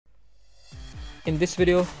In this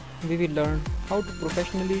video, we will learn how to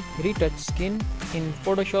professionally retouch skin in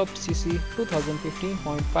Photoshop CC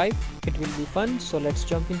 2015.5. It will be fun, so let's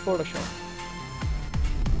jump in Photoshop.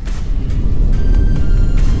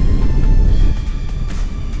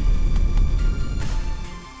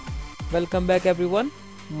 Welcome back everyone.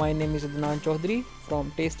 My name is Adnan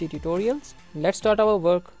from Tasty Tutorials. Let's start our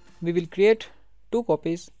work. We will create two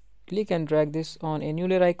copies. Click and drag this on a new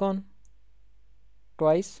layer icon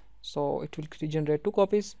twice, so it will generate two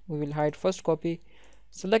copies. We will hide first copy,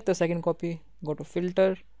 select the second copy, go to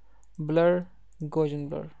filter, blur, gaussian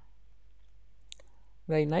blur.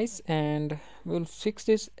 Very nice, and we will fix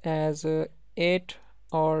this as 8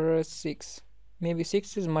 or 6. Maybe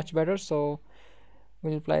 6 is much better, so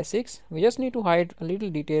we'll apply 6. We just need to hide a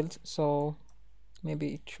little details, so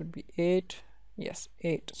maybe it should be 8. Yes,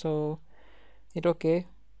 8. So hit OK.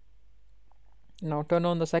 Now turn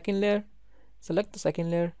on the second layer, select the second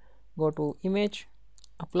layer, go to image,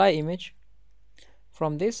 apply image.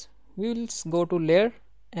 From this we will go to layer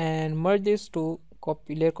and merge this to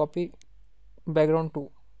copy layer copy background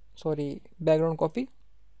copy.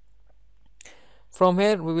 From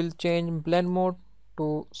here we will change blend mode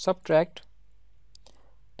to subtract,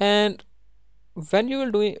 and when you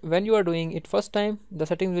are doing it first time, the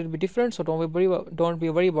settings will be different, so don't be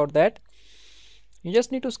worried about that. You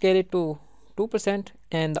just need to scale it to 2%,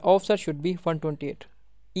 and the offset should be 128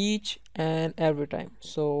 each and every time.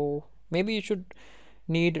 So maybe you should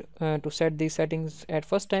need to set these settings at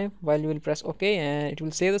first time while you will press OK, and it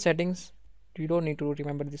will save the settings. You don't need to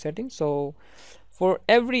remember the settings. So for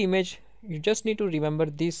every image you just need to remember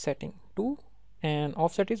this setting 2 and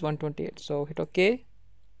offset is 128. So hit OK.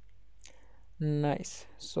 Nice.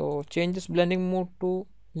 So change this blending mode to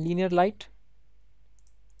linear light.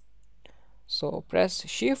 So press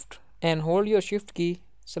shift and hold your shift key,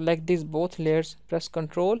 select these both layers, press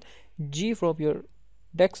Ctrl G from your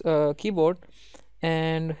keyboard,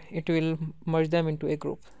 and it will merge them into a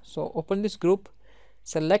group. So open this group,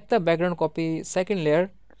 select the background copy second layer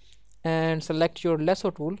and select your lasso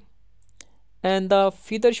tool, and the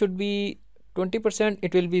feather should be 20%,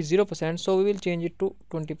 it will be 0%, so we will change it to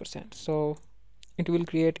 20%. So it will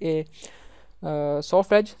create a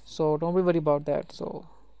soft edge, so don't be worried about that. So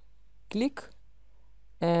click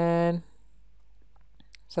and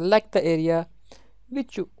select the area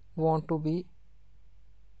which you want to be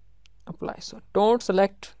apply. So don't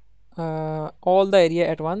select all the area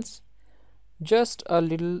at once, just a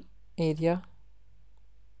little area.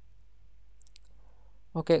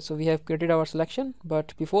 Okay, so we have created our selection,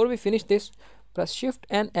 but before we finish this, press shift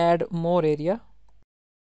and add more area.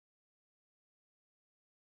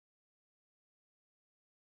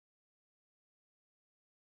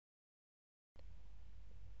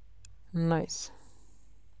 Nice.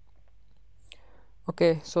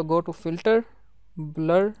 Okay, so go to filter,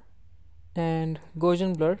 blur and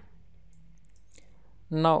Gaussian blur.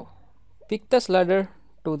 Now pick the slider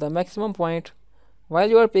to the maximum point. While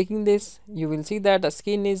you are picking this, you will see that the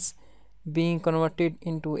skin is being converted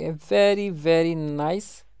into a very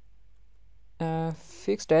nice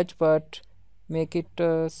fixed edge, but make it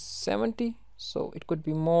 70, so it could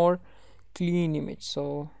be more clean image.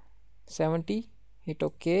 So 70, hit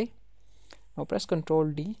OK. Now press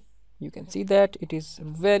Ctrl D. You can see that it is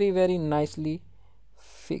very nicely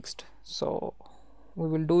fixed. So we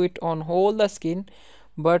will do it on whole the skin,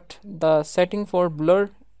 but the setting for blur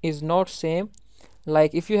is not same.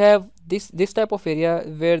 Like if you have this type of area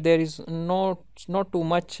where there is not too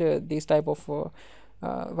much this type of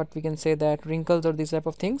what we can say that wrinkles or these type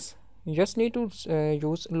of things, you just need to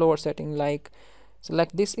use lower setting. Like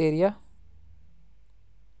select this area,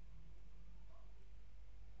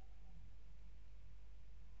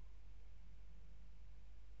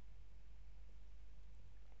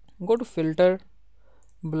 go to filter,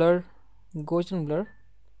 blur, Gaussian blur,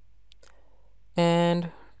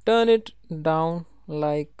 and turn it down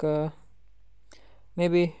like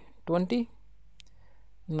maybe 20.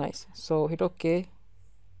 Nice. So hit OK.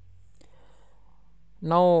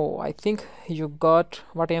 Now I think you got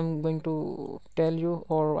what I am going to tell you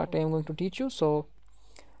or what I am going to teach you. So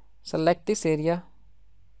select this area,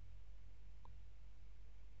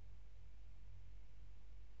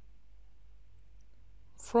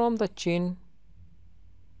 from the chin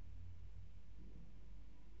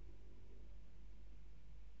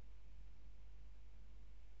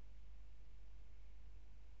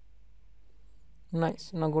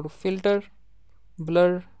nice. Now go to filter,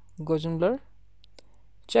 blur, Gaussian blur,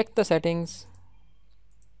 check the settings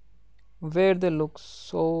where they look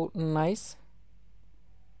so nice.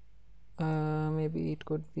 Maybe it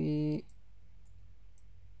could be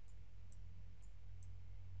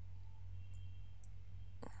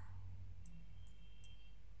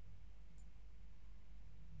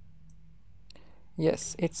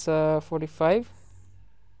Yes, it's 45.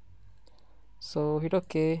 So hit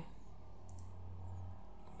OK,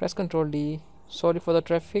 press Ctrl D. Sorry for the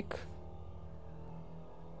traffic.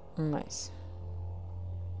 Nice.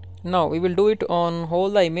 Now we will do it on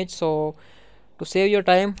whole the image, so to save your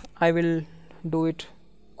time I will do it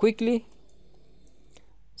quickly.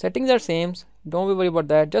 Settings are same, don't be worried about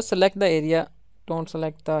that. Just select the area, don't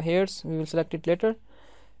select the hairs, we will select it later.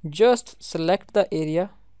 Just select the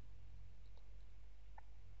area.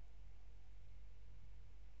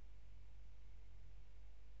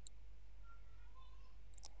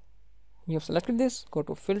 You have selected this, go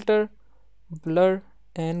to filter, blur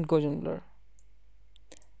and Gaussian blur.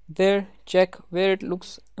 There, check where it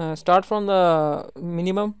looks, start from the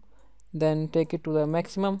minimum, then take it to the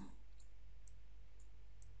maximum.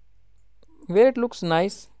 Where it looks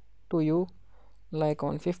nice to you, like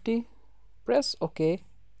on 50, press OK,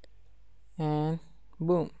 and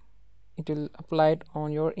boom, it will apply it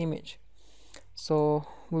on your image. So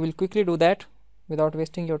we will quickly do that without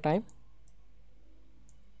wasting your time.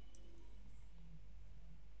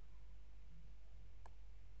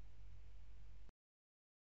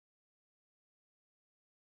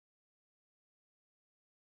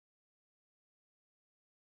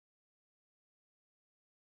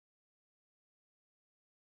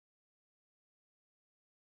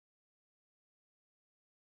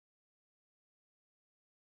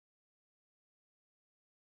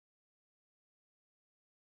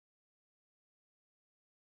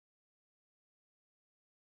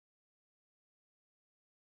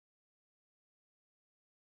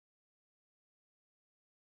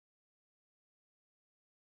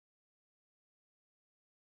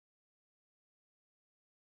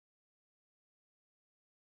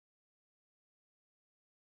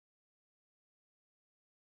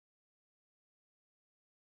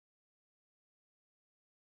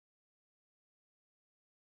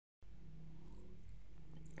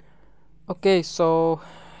 Okay, so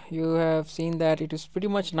you have seen that it is pretty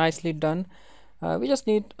much nicely done. We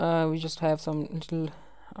just have some little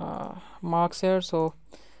marks here, so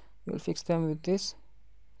we'll fix them with this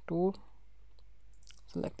tool.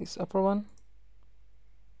 Select this upper one.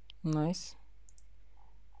 Nice.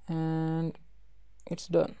 And it's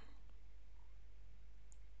done.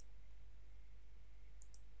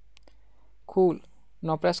 Cool.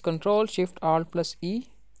 Now press Ctrl Shift Alt plus E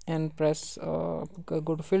and press go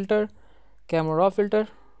to filter, camera raw filter.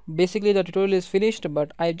 Basically the tutorial is finished,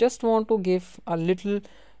 but I just want to give a little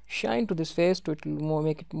shine to this face to it will more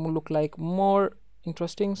make it more look like more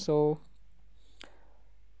interesting. So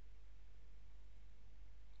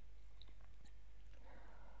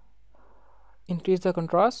increase the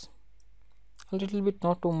contrast a little bit,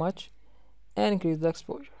 not too much, and increase the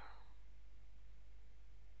exposure,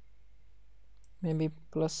 maybe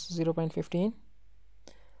plus 0.15,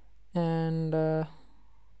 and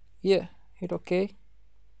yeah, hit OK.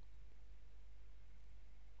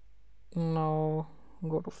 Now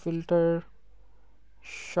go to filter,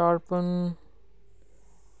 sharpen,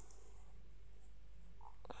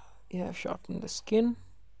 yeah, sharpen the skin,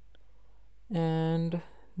 and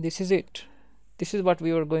this is it. This is what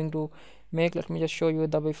we were going to make. Let me just show you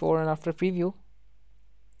the before and after preview.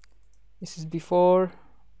 This is before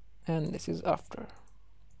and this is after.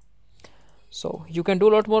 So you can do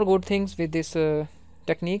a lot more good things with this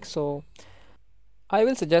technique. So I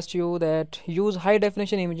will suggest you that use high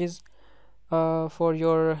definition images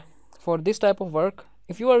for this type of work.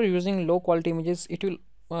 If you are using low quality images, it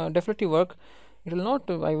will definitely work. It will not,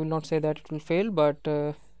 I will not say that it will fail, but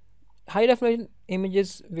high definition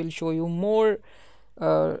images will show you more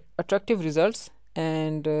attractive results,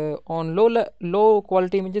 and on low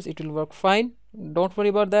quality images it will work fine. Don't worry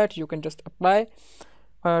about that, you can just apply,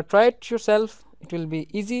 try it yourself, it will be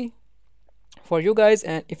easy for you guys.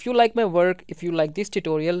 And if you like my work, if you like this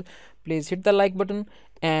tutorial, please hit the like button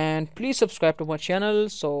and please subscribe to my channel,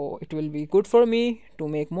 so it will be good for me to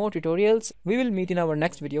make more tutorials. We will meet in our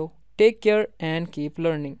next video. Take care and keep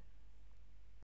learning.